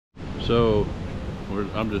So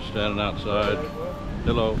I'm just standing outside.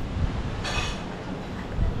 Hello.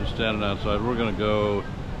 Just standing outside. We're gonna go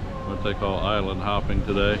what they call island hopping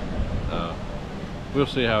today. We'll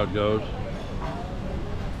see how it goes.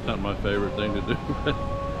 Not my favorite thing to do, but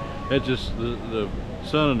it's just the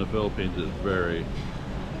sun in the Philippines is very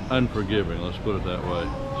unforgiving, let's put it that way.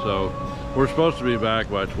 So we're supposed to be back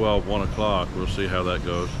by 1 o'clock. We'll see how that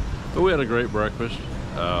goes. But we had a great breakfast.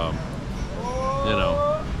 You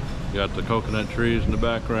know, you got the coconut trees in the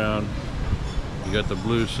background. You got the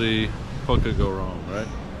blue sea. What could go wrong, right?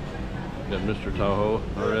 You got Mr. Tahoe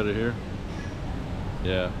already here.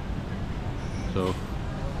 Yeah. So,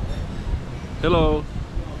 hello.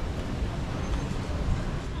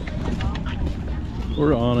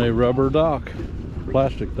 We're on a rubber dock,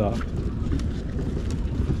 plastic dock.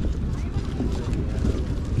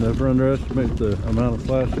 Never underestimate the amount of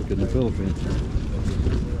plastic in the Philippines.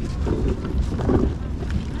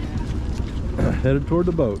 Headed toward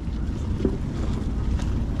the boat.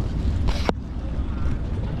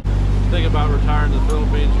 Think about retiring to the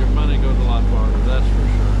Philippines, your money goes a lot farther, that's for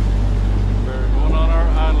sure. We're going on our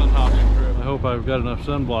island hopping trip. I hope I've got enough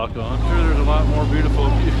sunblock on. I'm sure there's a lot more beautiful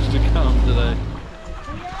views to come today.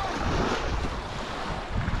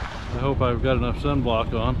 I hope I've got enough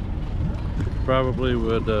sunblock on. Probably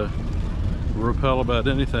would repel about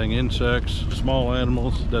anything, insects, small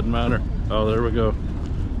animals, doesn't matter. Oh, there we go.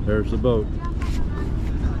 There's the boat.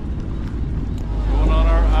 Going on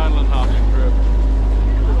our island hopping trip.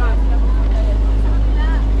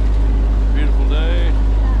 Beautiful day.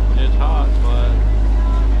 It's hot, but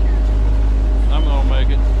I'm gonna make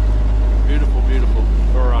it. Beautiful, beautiful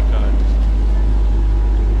Boracay.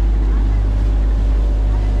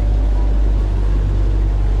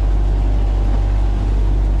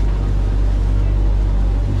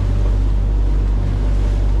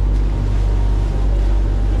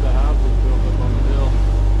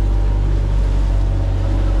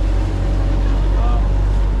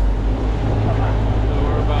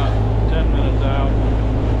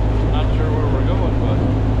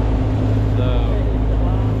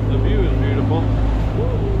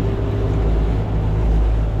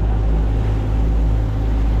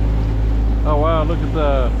 Oh wow, look at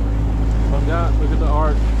the look at the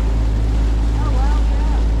arch. Oh wow,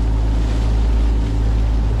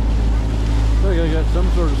 yeah. Look, I got some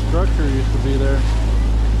sort of structure used to be there.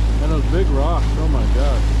 And those big rocks, oh my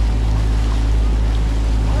god.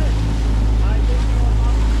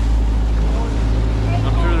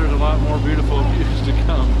 I'm sure there's a lot more beautiful views to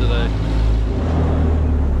come today.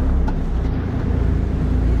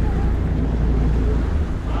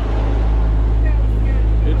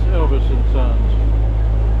 Elvis and Sons.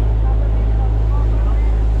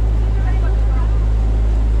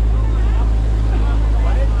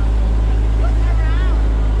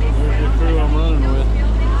 There's the crew I'm running with.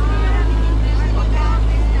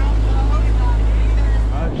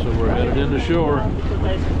 Alright, so we're headed into shore.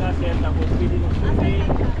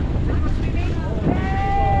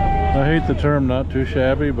 I hate the term not too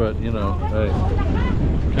shabby, but you know, hey,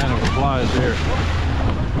 kind of applies here.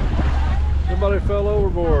 Somebody fell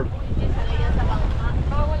overboard.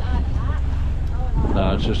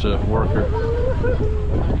 No, it's just a worker.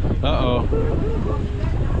 Uh-oh.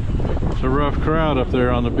 It's a rough crowd up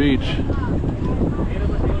there on the beach.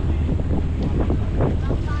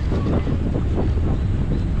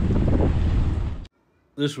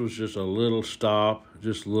 This was just a little stop,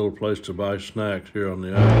 just a little place to buy snacks here on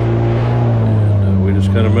the island. And we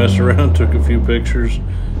just kind of messed around, took a few pictures,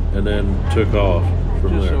 and then took off.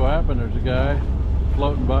 Just so happened there's a guy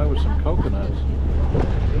floating by with some coconuts.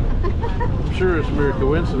 I'm sure it's a mere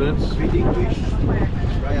coincidence.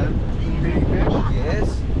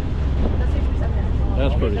 Yes.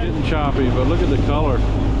 That's pretty getting choppy, but look at the color.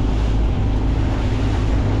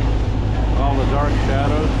 All the dark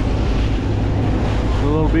shadows. The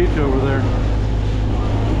little beach over there.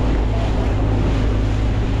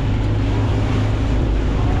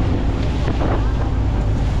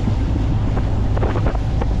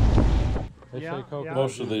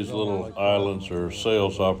 Most of these little islands are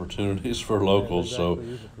sales opportunities for locals, so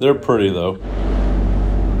they're pretty though.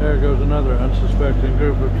 There goes another unsuspecting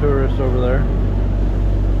group of tourists over there.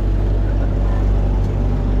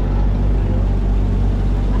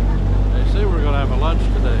 They say we're going to have a lunch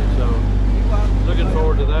today, so looking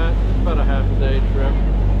forward to that. It's about a half-a-day trip.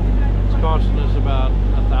 It's costing us about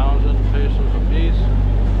 1,000 pesos a piece.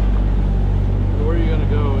 So where are you going to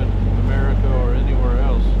go in America or anywhere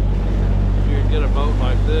else? You can get a boat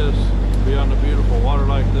like this, be on the beautiful water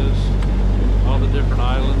like this, all the different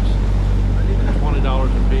islands. $20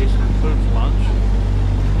 a piece includes lunch.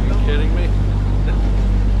 Are you kidding me?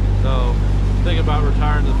 about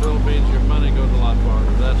retiring to the Philippines, your money goes a lot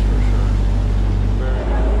farther, that's for sure. Very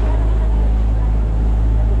good.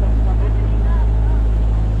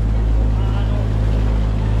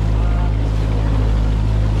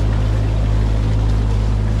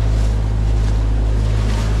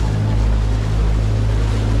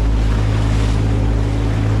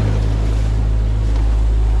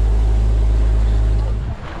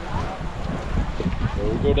 So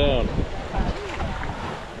we go down.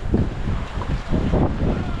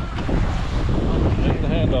 Take the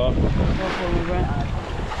hand off.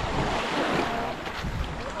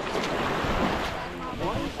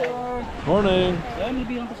 Morning, sir. Morning. Sir,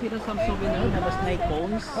 maybe you want to see some souvenir. Have a snake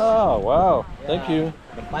bones. Oh, wow. Thank you.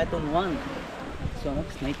 The python one. So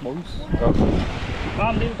that's snake bones. Oh,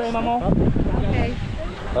 Ma'am, dito tayo, ma'am. Okay.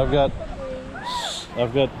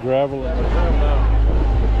 I've got gravel in my car now.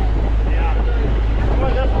 Well,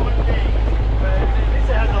 that's one thing, but at least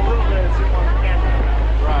it has a little bit of zoom on the camera.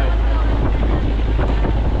 Right.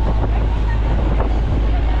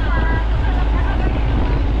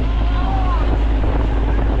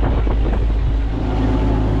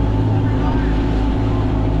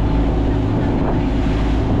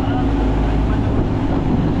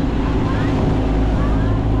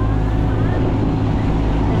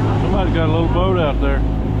 Somebody's got a little boat out there.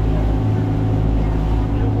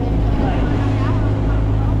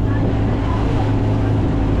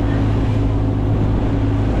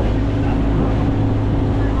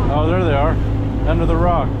 Oh, there they are, under the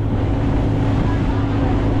rock.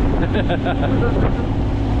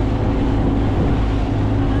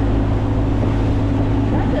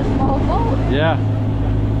 That's a small boat. Yeah.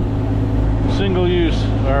 Single use,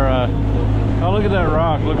 or oh, look at that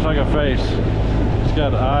rock, looks like a face. It's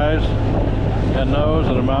got eyes and nose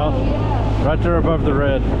and a mouth. Right there above the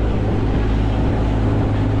red.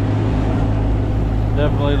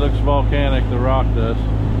 Definitely looks volcanic, the rock does.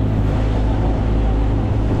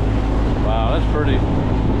 Wow, that's pretty. So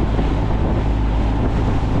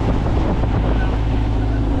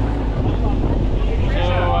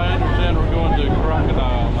I understand we're going to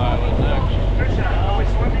Crocodile Island next.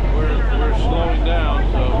 We're slowing down,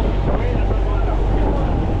 so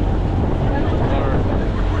our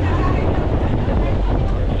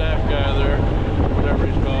staff guy there, whatever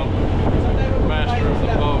he's called, master of the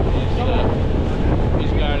boat,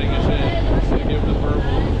 he's guiding us in. He's going to give the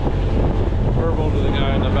verbal to the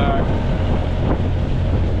guy in the back.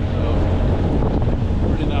 So,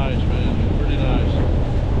 pretty nice, man. Pretty nice.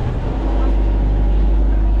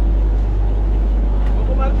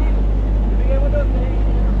 Opo, Martin. Ibigay mo doon.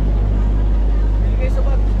 Ibigay sa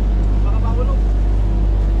bag. Baka mahulog.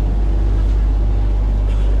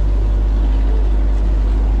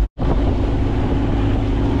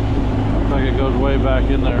 Looks like it goes way back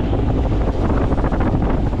in there.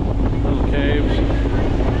 Little caves.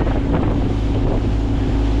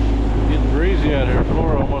 Getting breezy out here.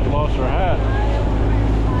 Flora almost lost her hat.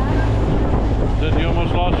 Said you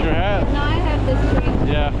almost lost your hat? No, I have this drink.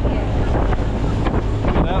 Yeah.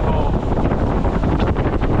 Look at that hole.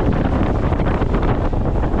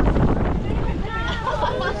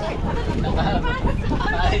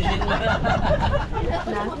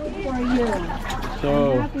 Happy for you. So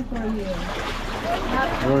Happy for you.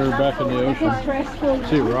 we're back in the It's ocean. stressful.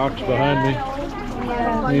 See rocks behind me.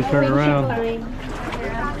 Yeah. You turn around.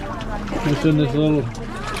 It's in this little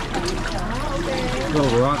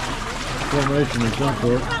rock formation of some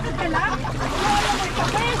sort.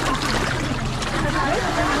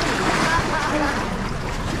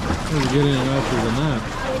 Let's get any nicer than that.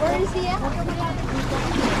 Where is he at?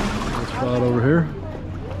 This spot over here.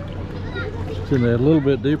 It's in a little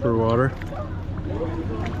bit deeper water,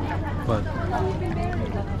 but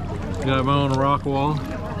got my own rock wall.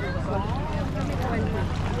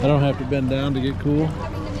 I don't have to bend down to get cool.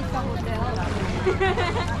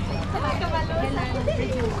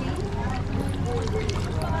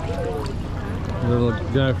 Little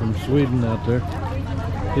guy from Sweden out there.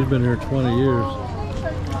 He's been here 20 years.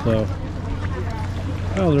 So,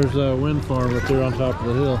 oh, there's a wind farm up there on top of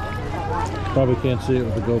the hill. Probably can't see it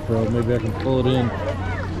with the GoPro. Maybe I can pull it in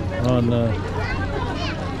on the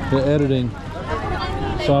editing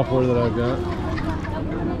software that I've got.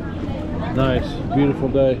 Nice, beautiful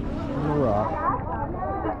day on the rock.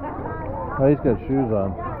 Oh, he's got shoes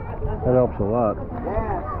on. That helps a lot.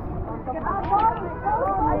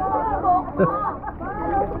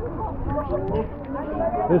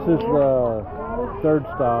 This is the third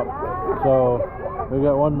stop, so we've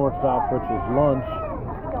got one more stop, which is lunch.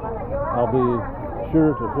 I'll be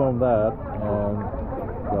sure to film that, and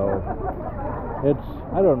so it's,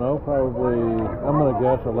 I don't know, probably, I'm gonna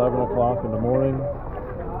guess 11 o'clock in the morning.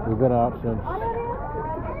 We've been out since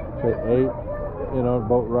say 8, you know,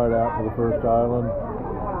 boat ride out to the first island.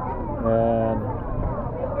 And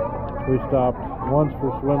we stopped once for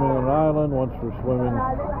swimming on an island, once for swimming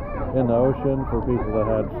in the ocean for people that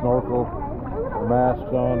had snorkel masks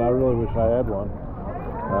on. I really wish I had one.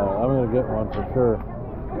 I'm going to get one for sure.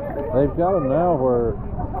 They've got them now where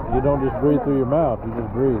you don't just breathe through your mouth, you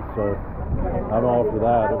just breathe, so I'm all for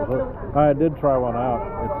that. I did try one out.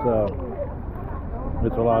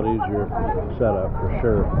 It's a lot easier setup for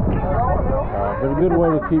sure. But a good way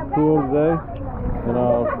to keep cool today. And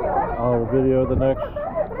I'll video the next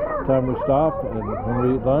time we stop and when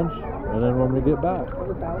we eat lunch and then when we get back.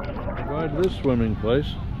 We're going to this swimming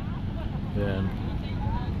place and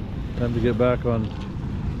time to get back on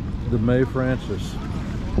the May Francis.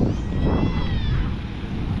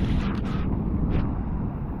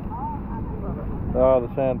 Oh,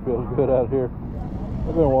 the sand feels good out here.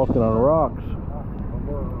 I've been walking on rocks.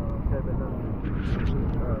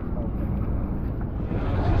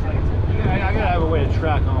 I gotta have a way to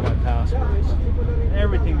track all my passports.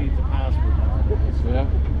 Everything needs a passport nowadays. Yeah.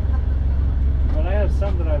 But I have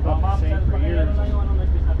some that I've bought the same for years. I don't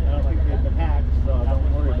think they've been hacked, so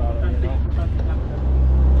don't worry about it, you know.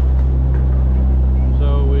 So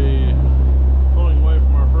we pulling away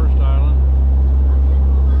from our first island.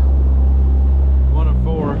 1 of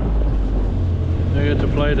 4. They get to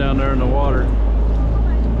play down there in the water.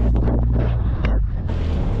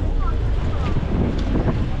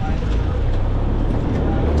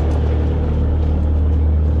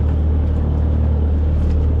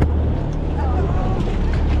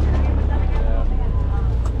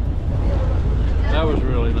 That was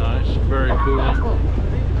really nice, very cooling.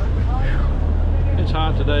 It's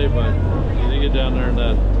hot today, but you get down there in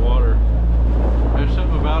that water. There's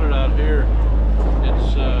something about it out here.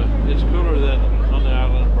 It's cooler than on the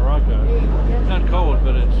island of Boracay. Not cold,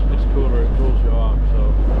 but it's cooler. It cools you off.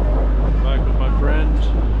 So back with my friends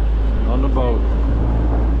on the boat.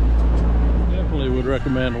 Definitely would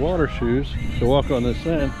recommend water shoes to walk on this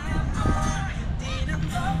sand.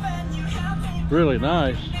 Really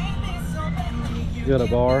nice. Got a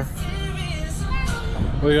bar.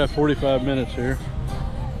 We got 45 minutes here.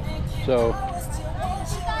 So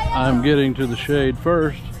I'm getting to the shade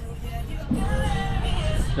first.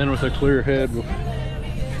 Then with a clear head we'll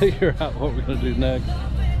figure out what we're gonna do next.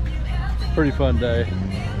 Pretty fun day.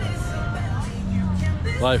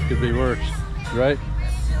 Life could be worse, right?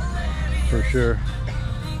 For sure.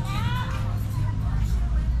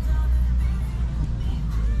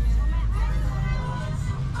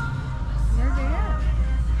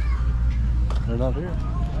 They're not here.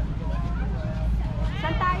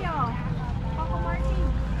 Saan tayo? Coco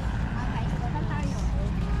Martin. Saan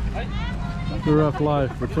tayo? It's a rough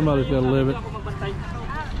life, but somebody's got to live it.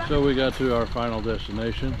 So we got to our final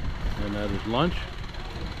destination, and that is lunch.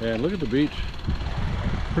 And look at the beach.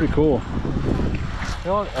 Pretty cool. You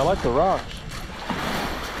know, I like the rocks.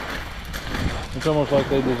 It's almost like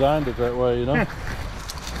they designed it that way, you know?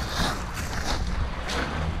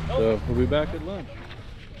 So we'll be back at lunch.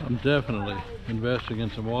 I'm definitely investing in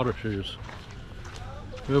some water shoes.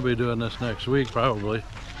 We'll be doing this next week probably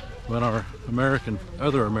when our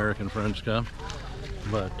other American friends come.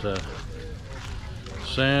 But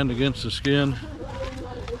sand against the skin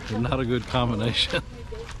is not a good combination.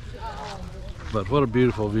 But what a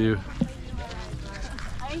beautiful view.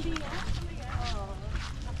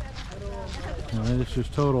 It's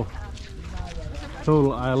just total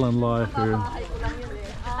island life here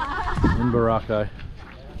in Boracay.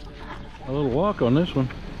 A little walk on this one.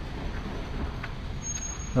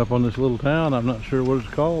 Up on this little town, I'm not sure what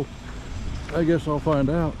it's called. I guess I'll find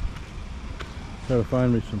out. Gotta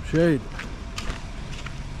find me some shade.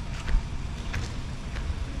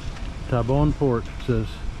 Tabon Port says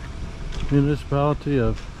municipality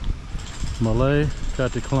of Malay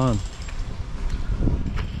Katiklan.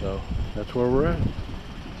 So that's where we're at.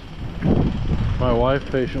 My wife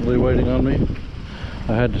patiently waiting on me.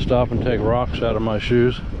 I had to stop and take rocks out of my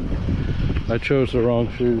shoes. I chose the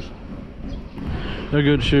wrong shoes. They're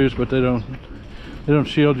good shoes, but they don't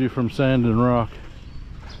shield you from sand and rock.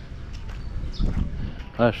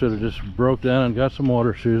 I should have just broke down and got some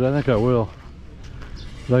water shoes. I think I will.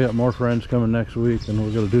 I got more friends coming next week, and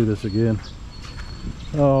we're gonna do this again.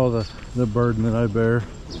 Oh, the burden that I bear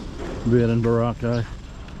being in Boracay.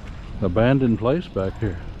 Abandoned place back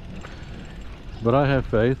here. But I have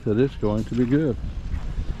faith that it's going to be good.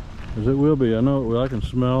 As it will be. I know it will. I can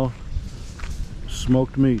smell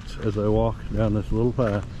smoked meats as I walk down this little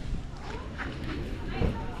path.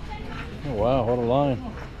 Oh wow, what a line.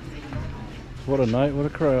 What a night, what a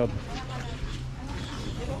crowd.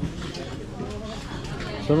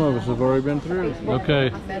 Some of us have already been through. Okay,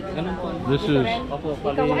 this is Opo,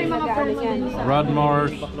 pali.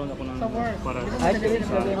 Rodmar's.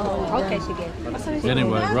 Okay, sige.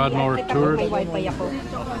 Anyway, Rodmar Tours. Wi-Fi ako.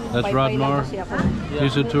 That's Rodmar. Kasi ako.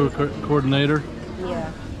 He's a tour coordinator.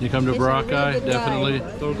 Yeah. You come to Boracay, definitely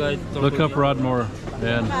Tour guide. look up Rodmar.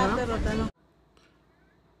 And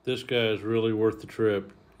this guy is really worth the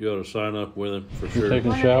trip. You ought to sign up with him for sure.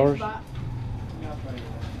 Taking showers?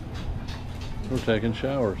 We're taking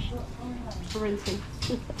showers. Rinsing.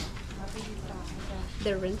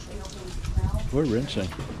 They're rinsing. We're rinsing.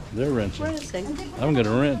 They're rinsing. Rinsing. I'm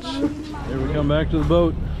gonna rinse. Here we come back to the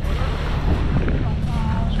boat.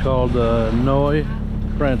 It's called Noi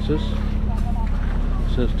Francis.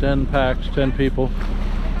 It says 10 packs, 10 people.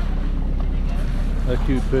 A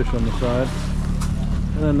cute fish on the side.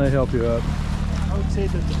 And then they help you out. I would say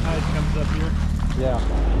that the tide comes up here. Yeah.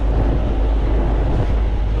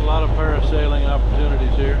 A lot of parasailing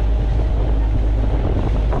opportunities here.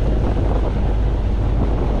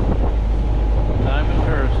 Time to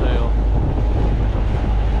parasail.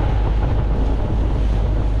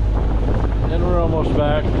 And we're almost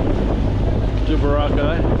back to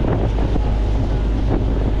Boracay.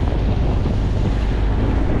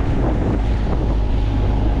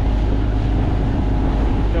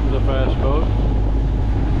 Comes a fast boat.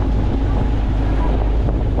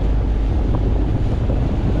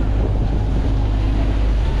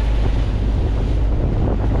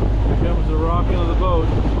 Rocking of the boat.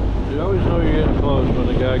 You always know you're getting close when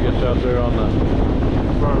the guy gets out there on the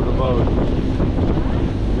front of the boat.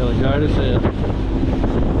 He's gonna guide us in.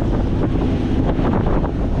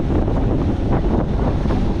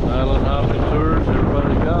 Island hopping tours,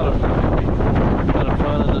 everybody's got them. Kind of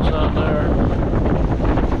fun in the sun there.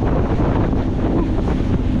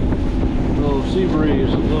 A little sea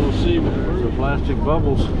breeze, a little sea breeze. The plastic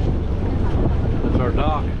bubbles. That's our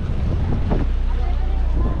dock.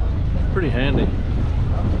 Pretty handy.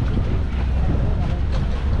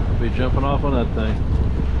 Be jumping off on that thing.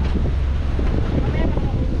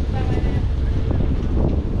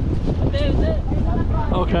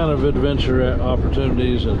 All kind of adventure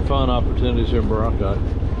opportunities and fun opportunities here in Boracay.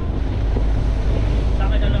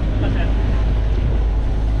 Tagal na.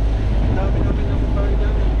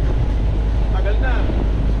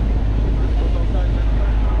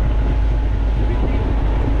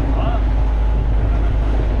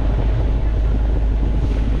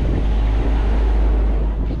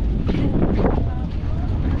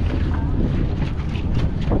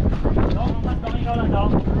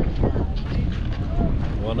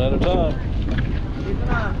 One at a time. Dito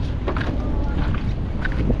na.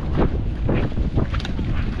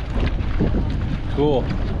 Cool.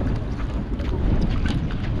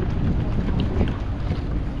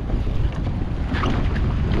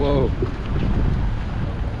 Whoa.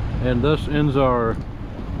 And thus ends our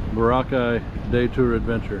Boracay day tour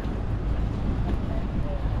adventure.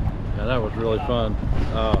 Yeah, that was really fun.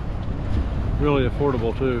 Really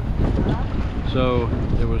affordable too. So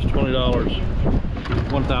it was $20,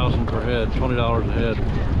 1,000 per head, $20 a head.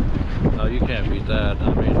 You can't beat that.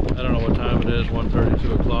 I mean, I don't know what time it is, 1:30,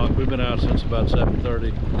 2 o'clock. We've been out since about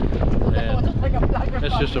 7:30, and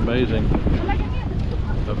it's just amazing.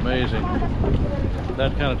 Amazing.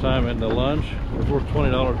 That kind of time into lunch was worth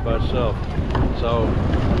 $20 by itself. So,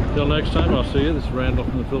 till next time, I'll see you. This is Randall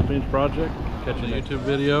from the Philippines Project. Catch a YouTube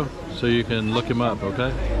video so you can look him up,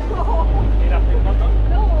 okay?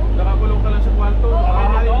 Nakakulong ka lang sa kwarto.